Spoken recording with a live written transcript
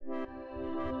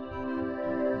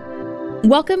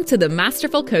Welcome to the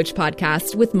Masterful Coach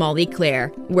Podcast with Molly Claire,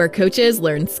 where coaches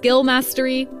learn skill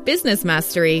mastery, business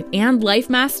mastery, and life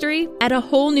mastery at a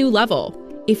whole new level.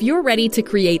 If you're ready to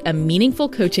create a meaningful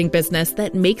coaching business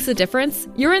that makes a difference,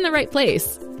 you're in the right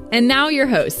place. And now your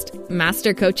host,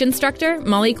 Master Coach Instructor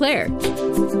Molly Claire.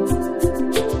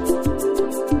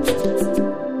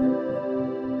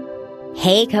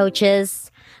 Hey, coaches.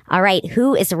 All right,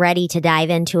 who is ready to dive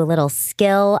into a little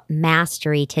skill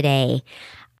mastery today?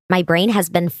 My brain has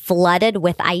been flooded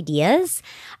with ideas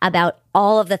about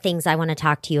all of the things I want to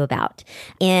talk to you about.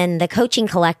 In the Coaching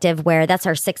Collective, where that's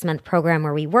our 6-month program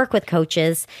where we work with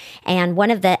coaches, and one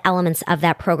of the elements of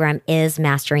that program is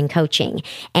mastering coaching.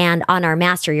 And on our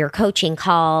Master Your Coaching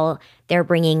call, they're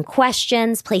bringing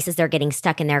questions, places they're getting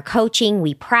stuck in their coaching.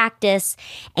 We practice,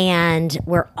 and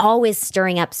we're always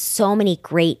stirring up so many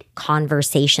great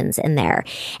conversations in there.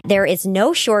 There is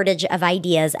no shortage of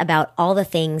ideas about all the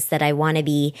things that I want to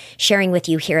be sharing with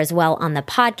you here as well on the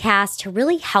podcast to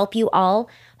really help you all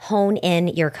hone in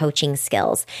your coaching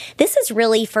skills. This is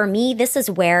really, for me, this is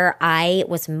where I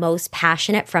was most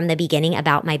passionate from the beginning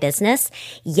about my business.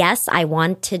 Yes, I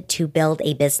wanted to build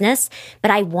a business,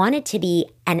 but I wanted to be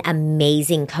an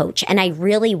amazing coach. And I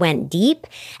really went deep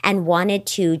and wanted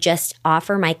to just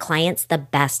offer my clients the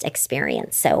best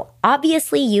experience. So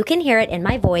obviously you can hear it in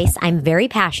my voice. I'm very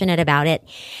passionate about it,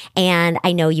 and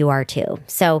I know you are too.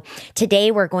 So today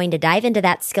we're going to dive into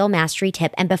that skill mastery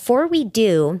tip. And before we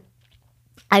do,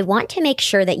 I want to make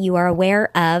sure that you are aware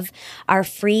of our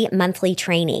free monthly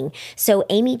training. So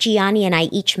Amy Gianni and I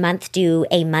each month do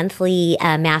a monthly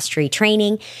mastery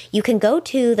training. You can go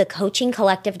to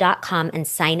thecoachingcollective.com and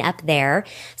sign up there.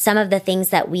 Some of the things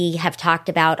that we have talked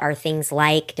about are things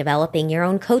like developing your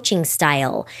own coaching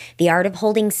style, the art of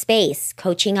holding space,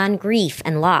 coaching on grief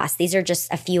and loss. These are just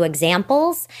a few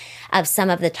examples of some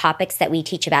of the topics that we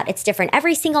teach about. It's different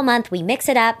every single month. We mix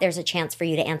it up. There's a chance for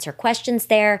you to answer questions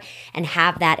there and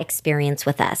have that experience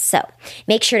with us. So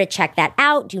make sure to check that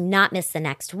out. Do not miss the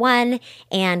next one.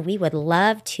 And we would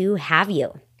love to have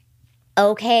you.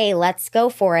 Okay, let's go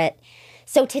for it.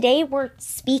 So today we're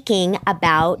speaking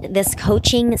about this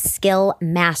coaching skill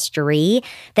mastery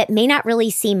that may not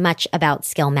really seem much about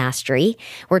skill mastery.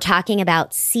 We're talking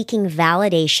about seeking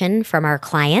validation from our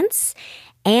clients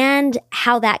and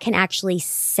how that can actually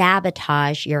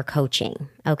sabotage your coaching,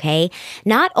 okay?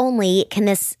 Not only can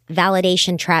this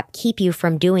validation trap keep you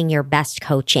from doing your best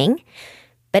coaching,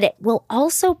 but it will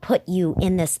also put you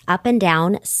in this up and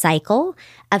down cycle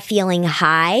of feeling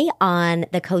high on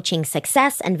the coaching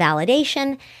success and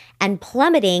validation and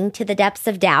plummeting to the depths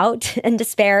of doubt and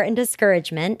despair and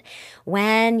discouragement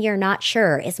when you're not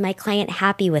sure, is my client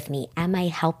happy with me? Am I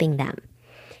helping them?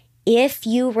 If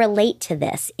you relate to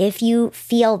this, if you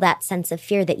feel that sense of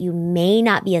fear that you may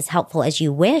not be as helpful as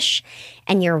you wish,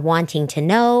 and you're wanting to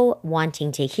know,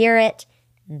 wanting to hear it,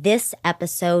 this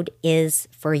episode is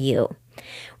for you.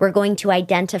 We're going to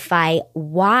identify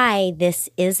why this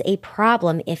is a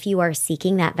problem if you are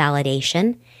seeking that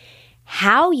validation,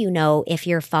 how you know if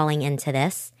you're falling into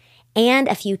this, and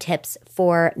a few tips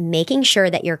for making sure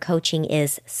that your coaching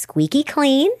is squeaky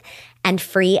clean and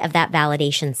free of that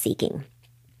validation seeking.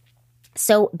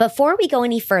 So before we go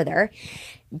any further,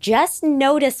 just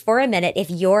notice for a minute if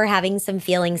you're having some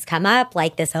feelings come up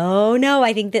like this, oh no,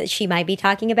 I think that she might be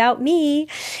talking about me.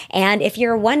 And if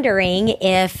you're wondering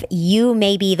if you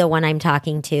may be the one I'm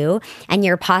talking to and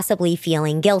you're possibly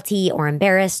feeling guilty or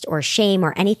embarrassed or shame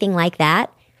or anything like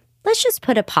that, let's just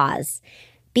put a pause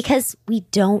because we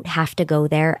don't have to go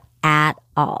there at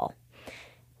all.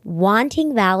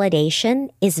 Wanting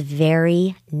validation is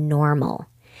very normal.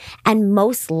 And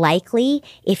most likely,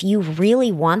 if you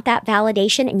really want that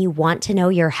validation and you want to know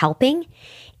you're helping,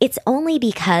 it's only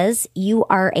because you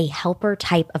are a helper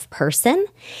type of person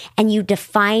and you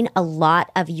define a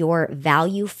lot of your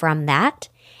value from that.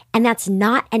 And that's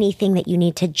not anything that you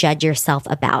need to judge yourself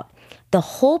about. The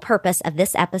whole purpose of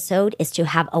this episode is to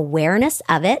have awareness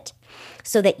of it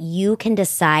so that you can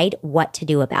decide what to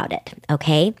do about it,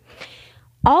 okay?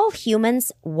 All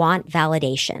humans want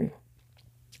validation.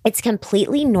 It's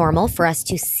completely normal for us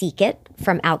to seek it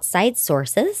from outside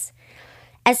sources.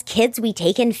 As kids, we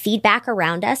take in feedback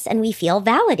around us and we feel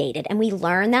validated and we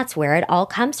learn that's where it all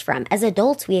comes from. As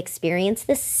adults, we experience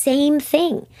the same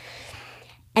thing.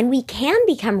 And we can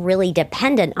become really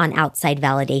dependent on outside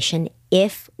validation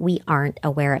if we aren't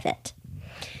aware of it.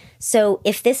 So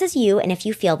if this is you and if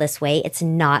you feel this way, it's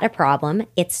not a problem.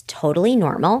 It's totally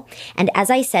normal. And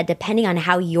as I said, depending on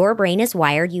how your brain is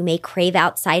wired, you may crave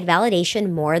outside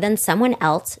validation more than someone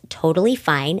else. Totally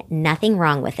fine. Nothing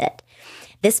wrong with it.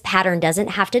 This pattern doesn't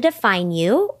have to define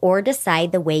you or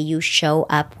decide the way you show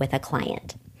up with a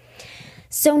client.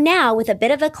 So now, with a bit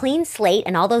of a clean slate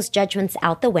and all those judgments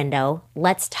out the window,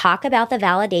 let's talk about the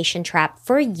validation trap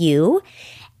for you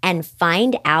and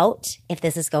find out if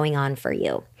this is going on for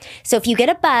you. So if you get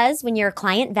a buzz when your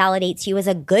client validates you as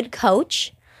a good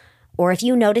coach, or if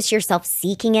you notice yourself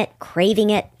seeking it, craving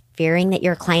it, fearing that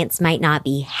your clients might not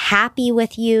be happy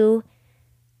with you,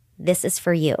 this is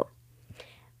for you.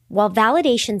 While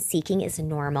validation seeking is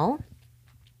normal,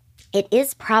 it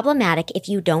is problematic if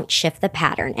you don't shift the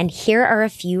pattern, and here are a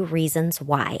few reasons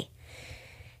why.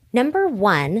 Number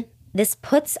one, this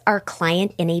puts our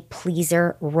client in a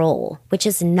pleaser role, which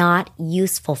is not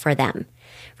useful for them.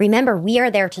 Remember, we are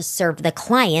there to serve the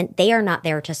client. They are not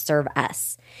there to serve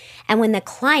us. And when the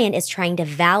client is trying to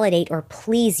validate or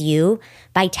please you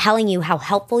by telling you how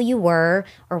helpful you were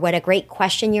or what a great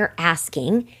question you're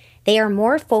asking, they are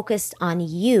more focused on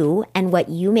you and what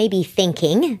you may be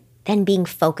thinking than being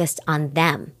focused on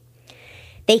them.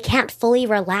 They can't fully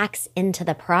relax into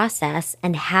the process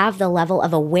and have the level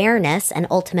of awareness and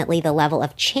ultimately the level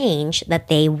of change that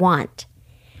they want.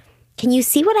 Can you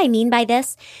see what I mean by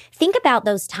this? Think about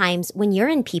those times when you're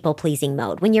in people-pleasing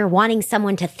mode, when you're wanting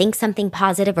someone to think something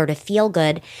positive or to feel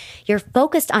good. You're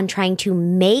focused on trying to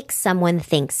make someone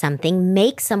think something,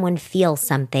 make someone feel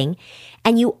something,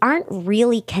 and you aren't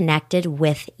really connected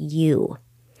with you.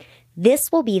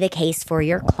 This will be the case for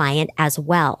your client as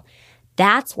well.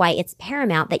 That's why it's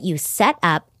paramount that you set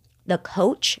up the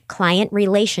coach-client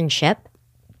relationship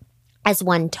as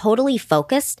one totally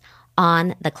focused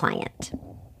on the client.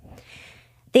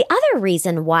 The other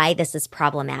reason why this is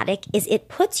problematic is it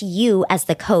puts you as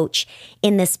the coach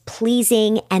in this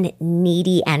pleasing and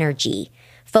needy energy,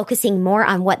 focusing more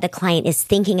on what the client is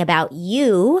thinking about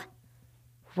you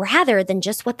rather than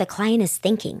just what the client is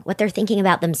thinking, what they're thinking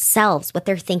about themselves, what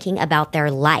they're thinking about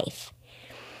their life.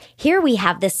 Here we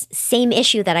have this same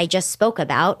issue that I just spoke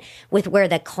about with where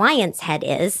the client's head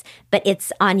is, but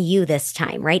it's on you this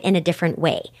time, right? In a different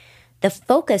way. The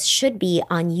focus should be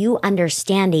on you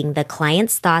understanding the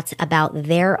client's thoughts about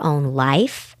their own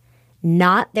life,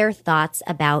 not their thoughts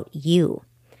about you.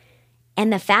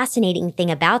 And the fascinating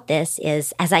thing about this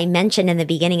is, as I mentioned in the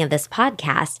beginning of this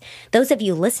podcast, those of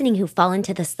you listening who fall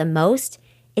into this the most,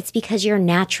 it's because you're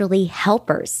naturally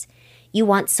helpers. You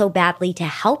want so badly to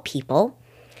help people,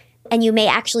 and you may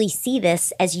actually see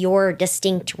this as your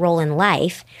distinct role in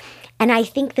life. And I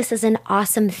think this is an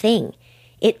awesome thing.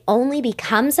 It only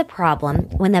becomes a problem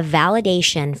when the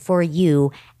validation for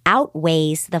you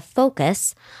outweighs the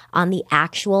focus on the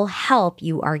actual help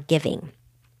you are giving.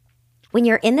 When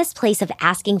you're in this place of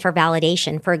asking for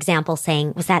validation, for example,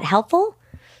 saying, was that helpful?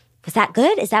 Was that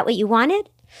good? Is that what you wanted?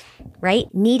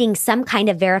 Right? Needing some kind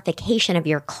of verification of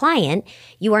your client,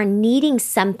 you are needing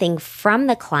something from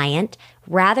the client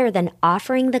rather than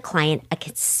offering the client a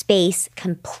space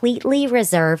completely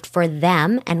reserved for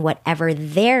them and whatever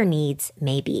their needs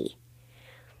may be.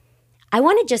 I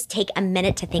want to just take a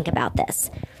minute to think about this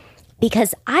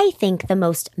because I think the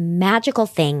most magical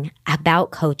thing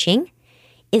about coaching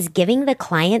is giving the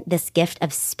client this gift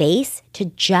of space to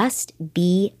just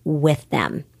be with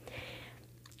them.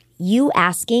 You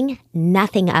asking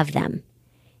nothing of them.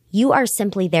 You are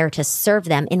simply there to serve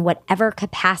them in whatever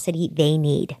capacity they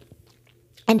need.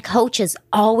 And coaches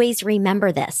always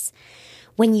remember this.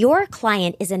 When your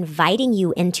client is inviting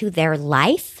you into their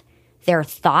life, their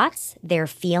thoughts, their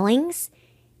feelings,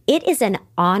 it is an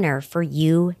honor for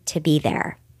you to be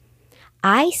there.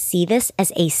 I see this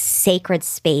as a sacred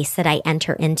space that I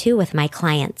enter into with my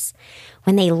clients.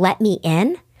 When they let me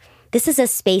in, this is a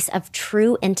space of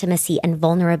true intimacy and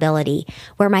vulnerability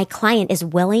where my client is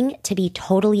willing to be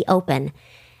totally open,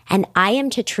 and I am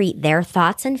to treat their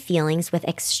thoughts and feelings with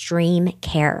extreme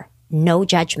care, no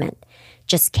judgment,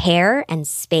 just care and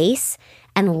space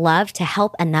and love to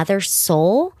help another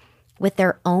soul with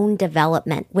their own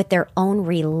development, with their own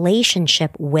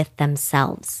relationship with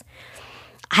themselves.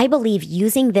 I believe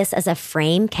using this as a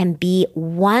frame can be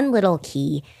one little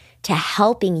key to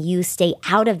helping you stay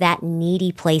out of that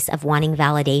needy place of wanting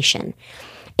validation.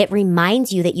 It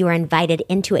reminds you that you are invited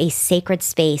into a sacred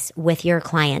space with your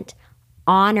client.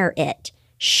 Honor it.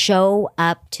 Show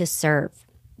up to serve.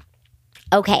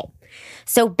 Okay,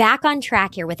 so back on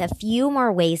track here with a few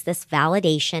more ways this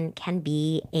validation can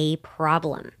be a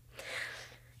problem.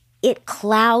 It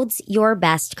clouds your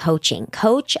best coaching.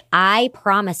 Coach, I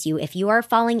promise you, if you are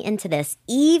falling into this,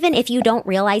 even if you don't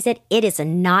realize it, it is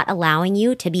not allowing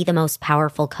you to be the most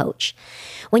powerful coach.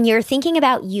 When you're thinking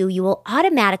about you, you will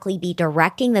automatically be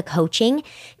directing the coaching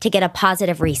to get a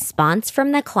positive response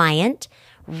from the client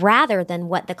rather than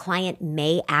what the client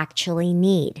may actually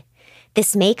need.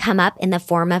 This may come up in the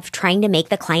form of trying to make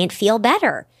the client feel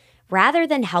better, rather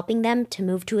than helping them to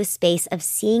move to a space of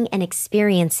seeing and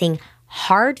experiencing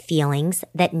hard feelings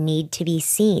that need to be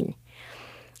seen.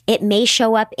 It may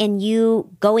show up in you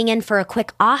going in for a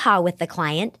quick aha with the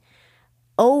client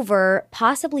over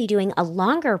possibly doing a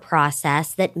longer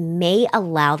process that may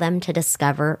allow them to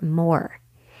discover more.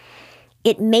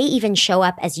 It may even show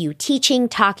up as you teaching,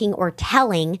 talking, or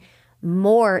telling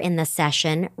more in the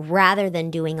session rather than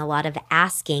doing a lot of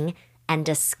asking and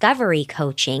discovery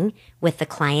coaching with the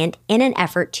client in an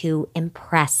effort to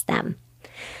impress them.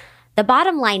 The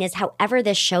bottom line is, however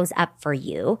this shows up for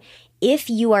you, if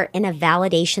you are in a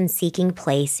validation-seeking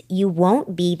place, you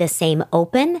won't be the same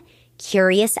open,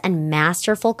 curious, and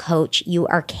masterful coach you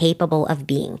are capable of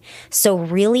being. So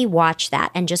really watch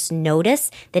that and just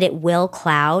notice that it will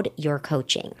cloud your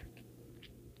coaching.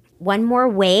 One more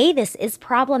way this is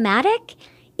problematic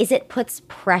is it puts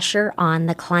pressure on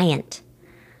the client.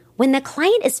 When the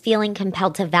client is feeling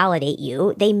compelled to validate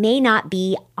you, they may not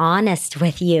be honest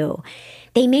with you.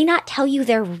 They may not tell you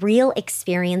their real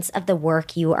experience of the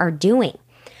work you are doing.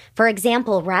 For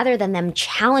example, rather than them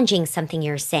challenging something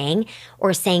you're saying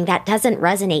or saying that doesn't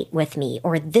resonate with me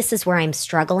or this is where I'm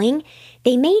struggling,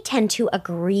 they may tend to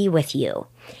agree with you.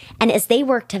 And as they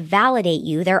work to validate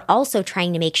you, they're also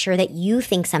trying to make sure that you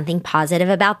think something positive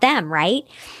about them, right?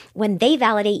 When they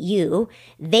validate you,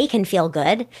 they can feel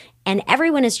good, and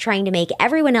everyone is trying to make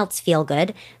everyone else feel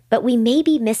good, but we may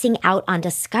be missing out on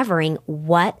discovering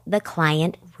what the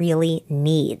client really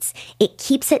needs. It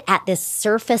keeps it at this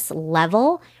surface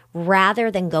level rather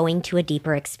than going to a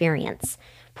deeper experience.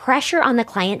 Pressure on the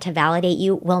client to validate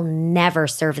you will never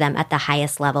serve them at the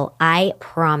highest level. I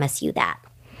promise you that.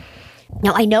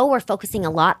 Now, I know we're focusing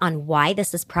a lot on why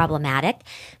this is problematic,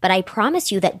 but I promise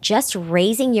you that just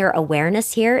raising your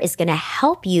awareness here is going to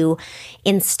help you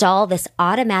install this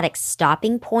automatic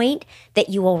stopping point that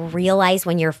you will realize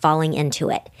when you're falling into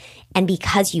it. And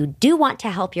because you do want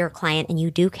to help your client and you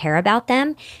do care about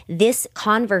them, this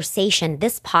conversation,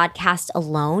 this podcast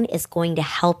alone is going to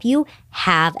help you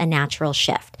have a natural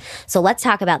shift. So let's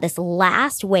talk about this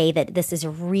last way that this is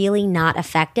really not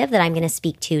effective that I'm going to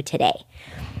speak to today.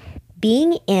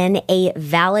 Being in a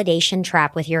validation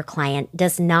trap with your client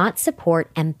does not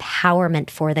support empowerment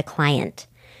for the client.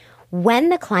 When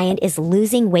the client is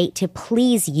losing weight to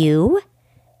please you,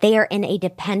 they are in a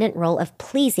dependent role of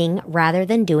pleasing rather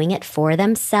than doing it for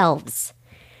themselves.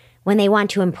 When they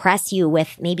want to impress you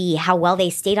with maybe how well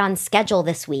they stayed on schedule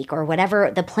this week or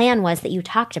whatever the plan was that you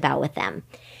talked about with them,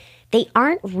 they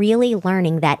aren't really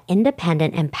learning that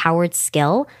independent, empowered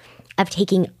skill of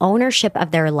taking ownership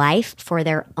of their life for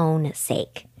their own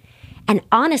sake. And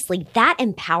honestly, that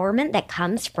empowerment that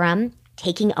comes from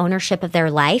taking ownership of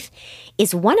their life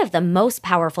is one of the most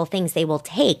powerful things they will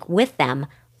take with them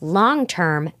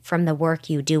long-term from the work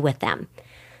you do with them.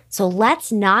 So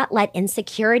let's not let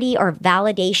insecurity or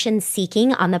validation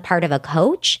seeking on the part of a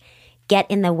coach get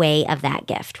in the way of that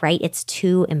gift, right? It's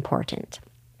too important.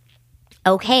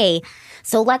 Okay,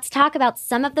 so let's talk about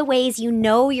some of the ways you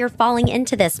know you're falling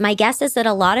into this. My guess is that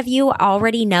a lot of you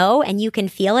already know and you can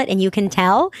feel it and you can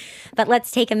tell, but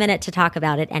let's take a minute to talk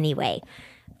about it anyway.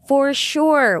 For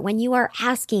sure, when you are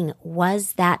asking,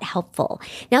 was that helpful?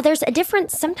 Now, there's a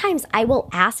difference. Sometimes I will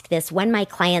ask this when my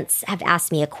clients have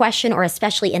asked me a question, or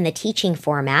especially in the teaching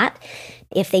format,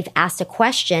 if they've asked a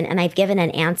question and I've given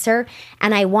an answer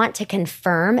and I want to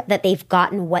confirm that they've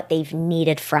gotten what they've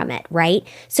needed from it, right?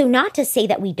 So not to say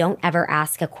that we don't ever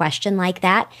ask a question like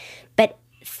that, but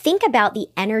think about the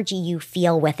energy you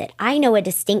feel with it. I know a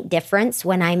distinct difference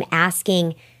when I'm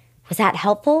asking, was that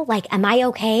helpful? Like, am I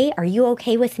okay? Are you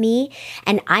okay with me?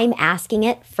 And I'm asking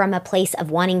it from a place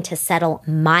of wanting to settle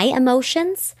my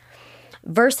emotions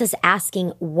versus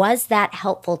asking, was that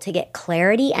helpful to get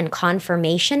clarity and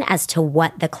confirmation as to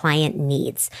what the client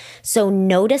needs? So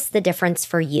notice the difference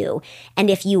for you. And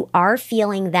if you are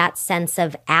feeling that sense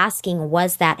of asking,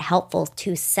 was that helpful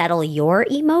to settle your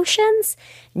emotions?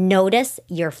 Notice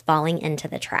you're falling into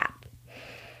the trap.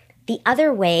 The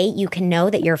other way you can know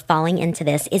that you're falling into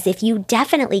this is if you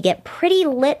definitely get pretty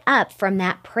lit up from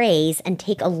that praise and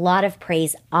take a lot of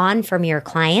praise on from your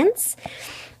clients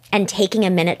and taking a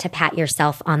minute to pat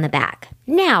yourself on the back.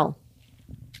 Now,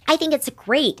 I think it's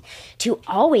great to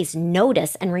always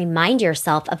notice and remind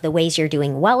yourself of the ways you're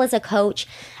doing well as a coach,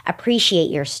 appreciate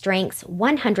your strengths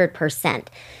 100%.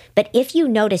 But if you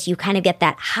notice you kind of get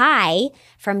that high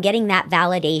from getting that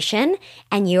validation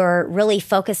and you're really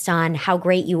focused on how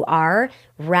great you are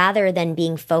rather than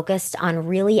being focused on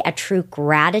really a true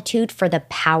gratitude for the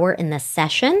power in the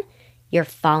session, you're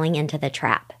falling into the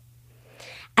trap.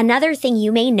 Another thing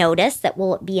you may notice that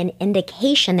will be an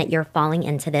indication that you're falling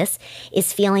into this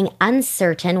is feeling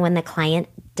uncertain when the client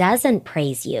doesn't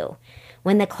praise you.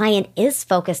 When the client is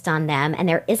focused on them and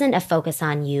there isn't a focus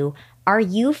on you, are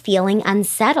you feeling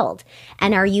unsettled?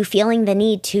 And are you feeling the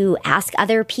need to ask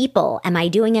other people, am I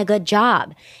doing a good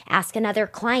job? Ask another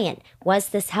client, was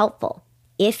this helpful?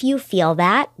 If you feel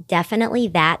that, definitely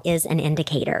that is an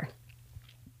indicator.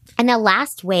 And the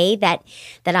last way that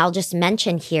I'll just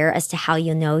mention here as to how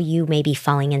you know you may be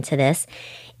falling into this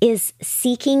is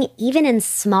seeking, even in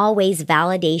small ways,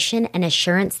 validation and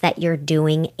assurance that you're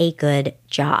doing a good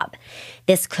job.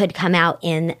 This could come out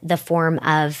in the form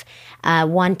of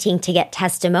wanting to get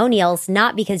testimonials,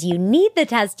 not because you need the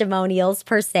testimonials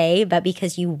per se, but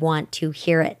because you want to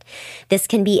hear it. This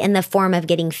can be in the form of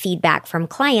getting feedback from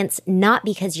clients, not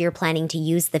because you're planning to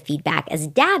use the feedback as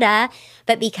data,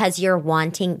 but because you're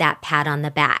wanting that pat on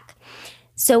the back.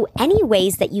 So any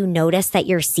ways that you notice that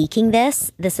you're seeking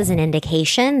this is an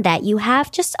indication that you have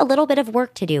just a little bit of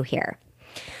work to do here.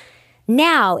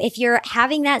 Now, if you're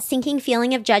having that sinking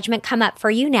feeling of judgment come up for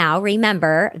you now,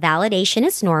 remember, validation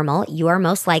is normal. You are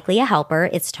most likely a helper.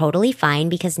 It's totally fine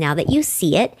because now that you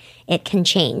see it, it can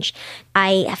change.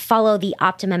 I follow the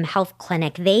Optimum Health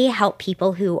Clinic. They help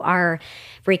people who are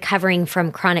recovering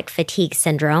from chronic fatigue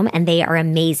syndrome, and they are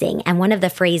amazing. And one of the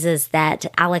phrases that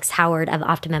Alex Howard of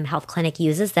Optimum Health Clinic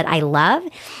uses that I love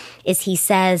is he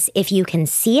says, if you can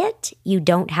see it, you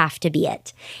don't have to be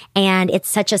it. And it's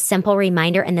such a simple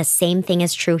reminder. And the same thing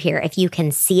is true here. If you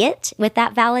can see it with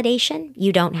that validation,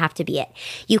 you don't have to be it.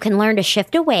 You can learn to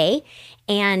shift away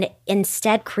and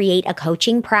instead create a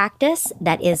coaching practice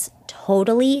that is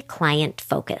totally client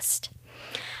focused.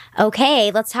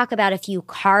 Okay, let's talk about a few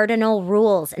cardinal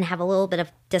rules and have a little bit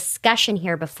of discussion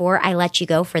here before I let you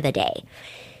go for the day.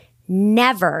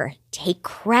 Never take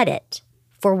credit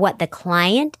for what the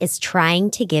client is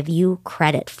trying to give you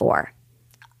credit for.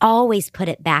 Always put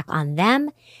it back on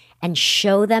them and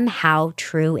show them how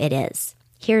true it is.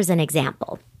 Here's an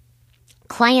example.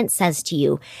 Client says to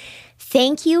you,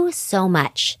 "Thank you so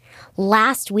much.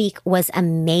 Last week was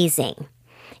amazing.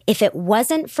 If it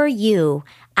wasn't for you,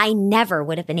 I never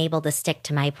would have been able to stick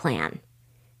to my plan."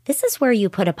 This is where you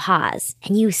put a pause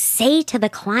and you say to the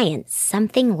client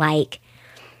something like,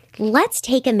 "Let's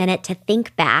take a minute to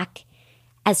think back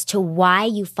as to why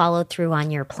you followed through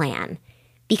on your plan.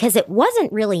 Because it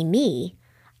wasn't really me.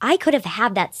 I could have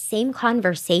had that same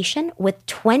conversation with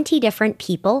 20 different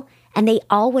people and they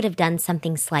all would have done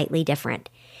something slightly different.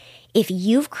 If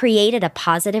you've created a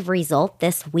positive result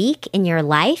this week in your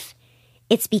life,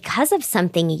 it's because of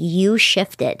something you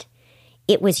shifted.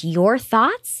 It was your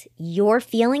thoughts, your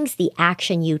feelings, the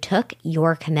action you took,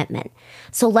 your commitment.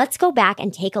 So let's go back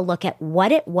and take a look at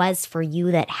what it was for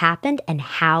you that happened and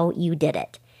how you did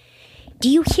it." Do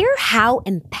you hear how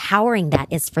empowering that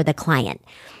is for the client?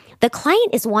 The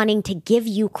client is wanting to give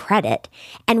you credit.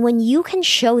 And when you can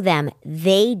show them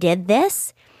they did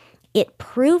this, it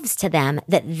proves to them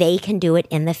that they can do it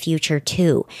in the future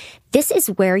too. This is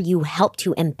where you help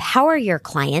to empower your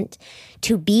client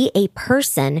to be a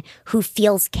person who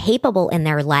feels capable in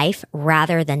their life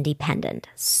rather than dependent.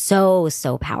 So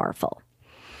powerful.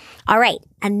 All right,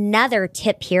 another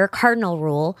tip here, cardinal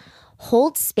rule,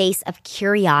 hold space of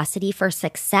curiosity for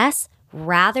success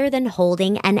rather than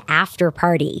holding an after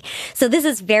party. So this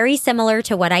is very similar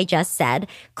to what I just said.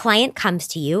 Client comes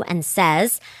to you and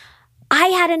says, "I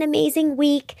had an amazing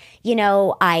week.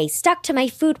 I stuck to my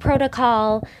food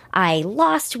protocol. I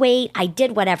lost weight. I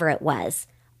did whatever it was."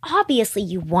 Obviously,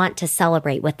 you want to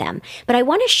celebrate with them, but I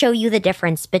want to show you the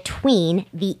difference between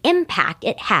the impact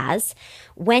it has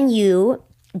when you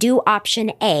do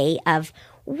option A of,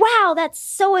 "Wow, that's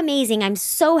so amazing. I'm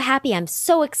so happy. I'm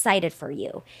so excited for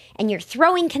you." And you're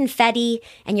throwing confetti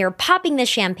and you're popping the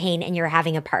champagne and you're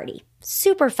having a party.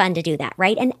 Super fun to do that,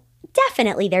 right? And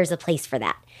definitely there's a place for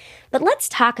that. But let's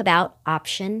talk about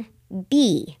option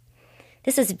B.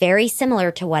 This is very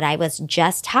similar to what I was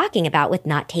just talking about with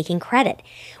not taking credit.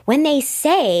 When they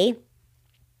say,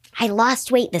 "I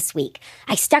lost weight this week.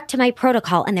 I stuck to my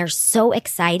protocol," and they're so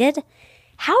excited,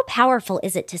 how powerful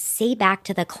is it to say back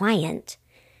to the client,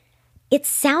 "It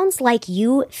sounds like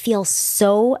you feel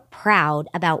so proud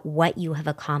about what you have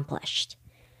accomplished.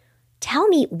 Tell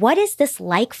me, what is this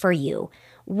like for you?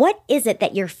 What is it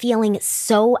that you're feeling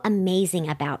so amazing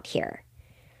about here?"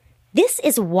 This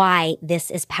is why this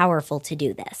is powerful to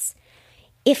do this.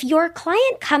 If your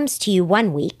client comes to you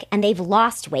one week and they've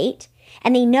lost weight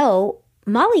and they know,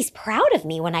 "Molly's proud of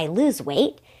me when I lose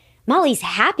weight. Molly's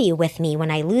happy with me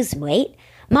when I lose weight.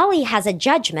 Molly has a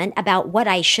judgment about what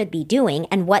I should be doing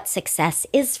and what success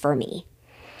is for me."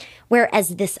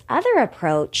 Whereas this other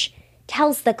approach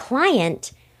tells the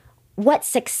client what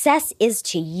success is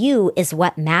to you is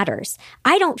what matters.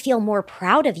 I don't feel more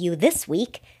proud of you this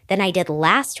week than I did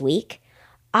last week.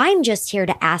 I'm just here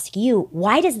to ask you,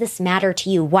 why does this matter to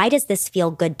you? Why does this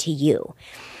feel good to you?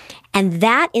 And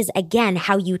that is, again,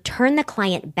 how you turn the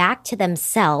client back to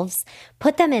themselves,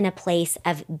 put them in a place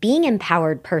of being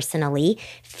empowered personally,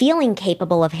 feeling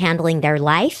capable of handling their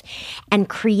life, and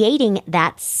creating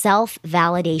that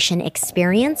self-validation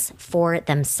experience for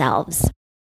themselves.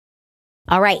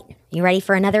 All right, you ready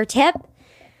for another tip?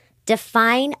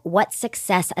 Define what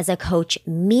success as a coach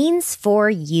means for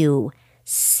you,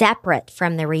 separate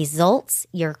from the results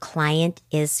your client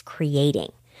is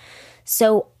creating.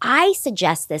 So I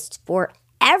suggest this for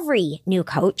every new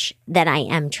coach that I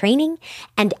am training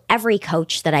and every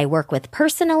coach that I work with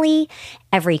personally,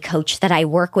 every coach that I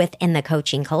work with in the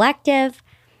coaching collective.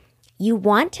 You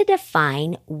want to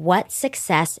define what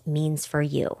success means for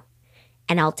you.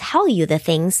 And I'll tell you the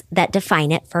things that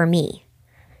define it for me.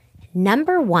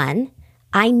 Number one,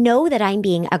 I know that I'm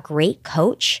being a great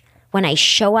coach when I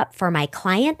show up for my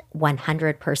client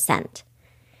 100%.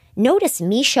 Notice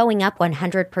me showing up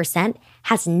 100%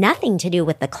 has nothing to do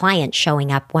with the client showing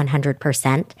up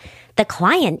 100%. The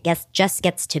client just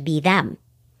gets to be them.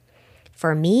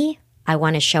 For me, I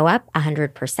want to show up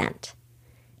 100%.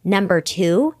 Number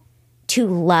two, to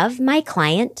love my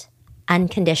client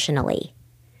unconditionally.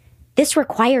 This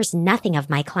requires nothing of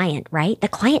my client, right? The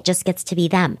client just gets to be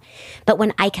them. But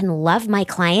when I can love my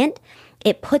client,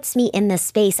 it puts me in the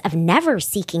space of never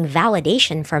seeking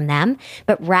validation from them,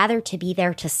 but rather to be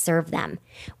there to serve them.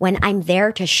 When I'm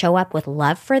there to show up with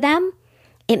love for them,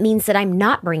 it means that I'm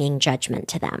not bringing judgment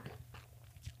to them.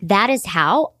 That is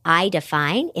how I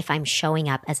define if I'm showing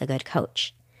up as a good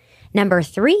coach. Number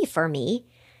three for me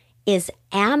is,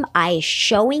 am I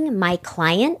showing my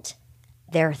client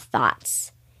their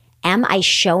thoughts? Am I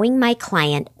showing my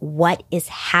client what is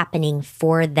happening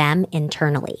for them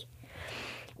internally?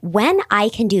 When I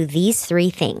can do these three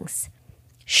things,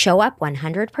 show up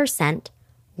 100%,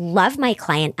 love my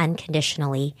client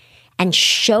unconditionally, and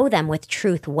show them with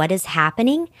truth what is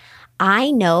happening,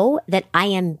 I know that I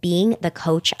am being the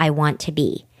coach I want to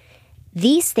be.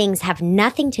 These things have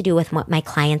nothing to do with what my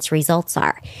clients' results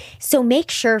are. So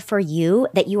make sure for you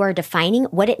that you are defining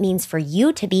what it means for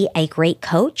you to be a great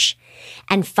coach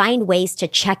and find ways to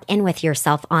check in with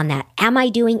yourself on that. Am I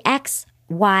doing X,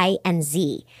 Y, and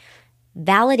Z?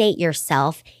 Validate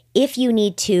yourself. If you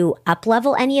need to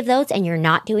up-level any of those and you're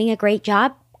not doing a great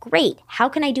job, great. How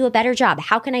can I do a better job?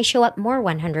 How can I show up more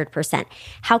 100%?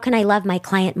 How can I love my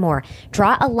client more?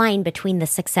 Draw a line between the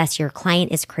success your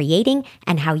client is creating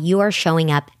and how you are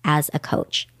showing up as a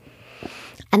coach.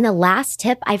 And the last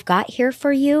tip I've got here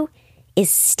for you is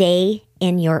stay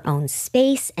in your own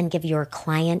space and give your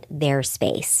client their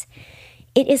space.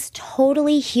 It is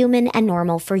totally human and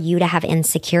normal for you to have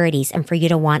insecurities and for you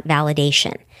to want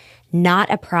validation.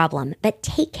 Not a problem, but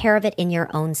take care of it in your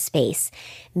own space.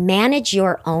 Manage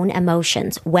your own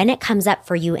emotions. When it comes up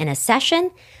for you in a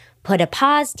session, put a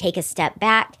pause, take a step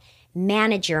back,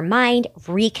 manage your mind,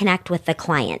 reconnect with the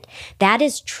client. That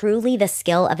is truly the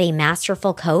skill of a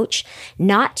masterful coach,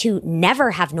 not to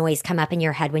never have noise come up in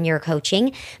your head when you're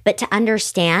coaching, but to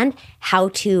understand how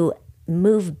to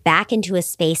move back into a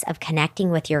space of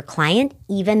connecting with your client,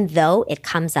 even though it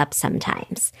comes up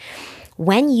sometimes.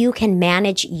 When you can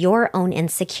manage your own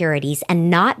insecurities and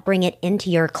not bring it into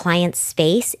your client's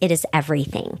space, it is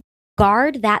everything.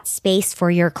 Guard that space for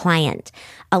your client.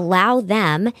 Allow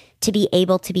them to be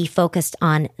able to be focused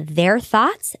on their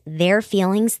thoughts, their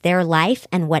feelings, their life,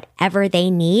 and whatever they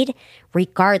need,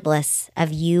 regardless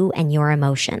of you and your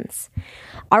emotions.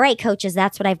 All right, coaches,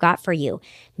 that's what I've got for you.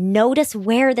 Notice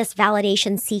where this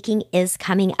validation seeking is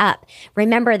coming up.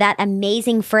 Remember that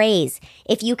amazing phrase,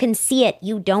 if you can see it,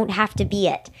 you don't have to be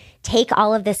it. Take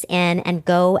all of this in and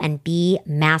go and be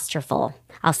masterful.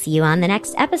 I'll see you on the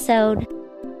next episode.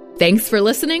 Thanks for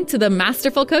listening to the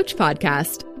Masterful Coach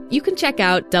Podcast. You can check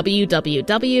out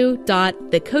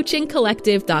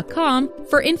www.thecoachingcollective.com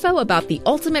for info about the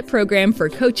ultimate program for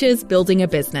coaches building a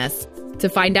business. To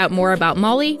find out more about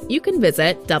Molly, you can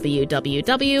visit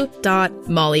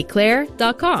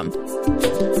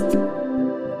www.mollyclaire.com.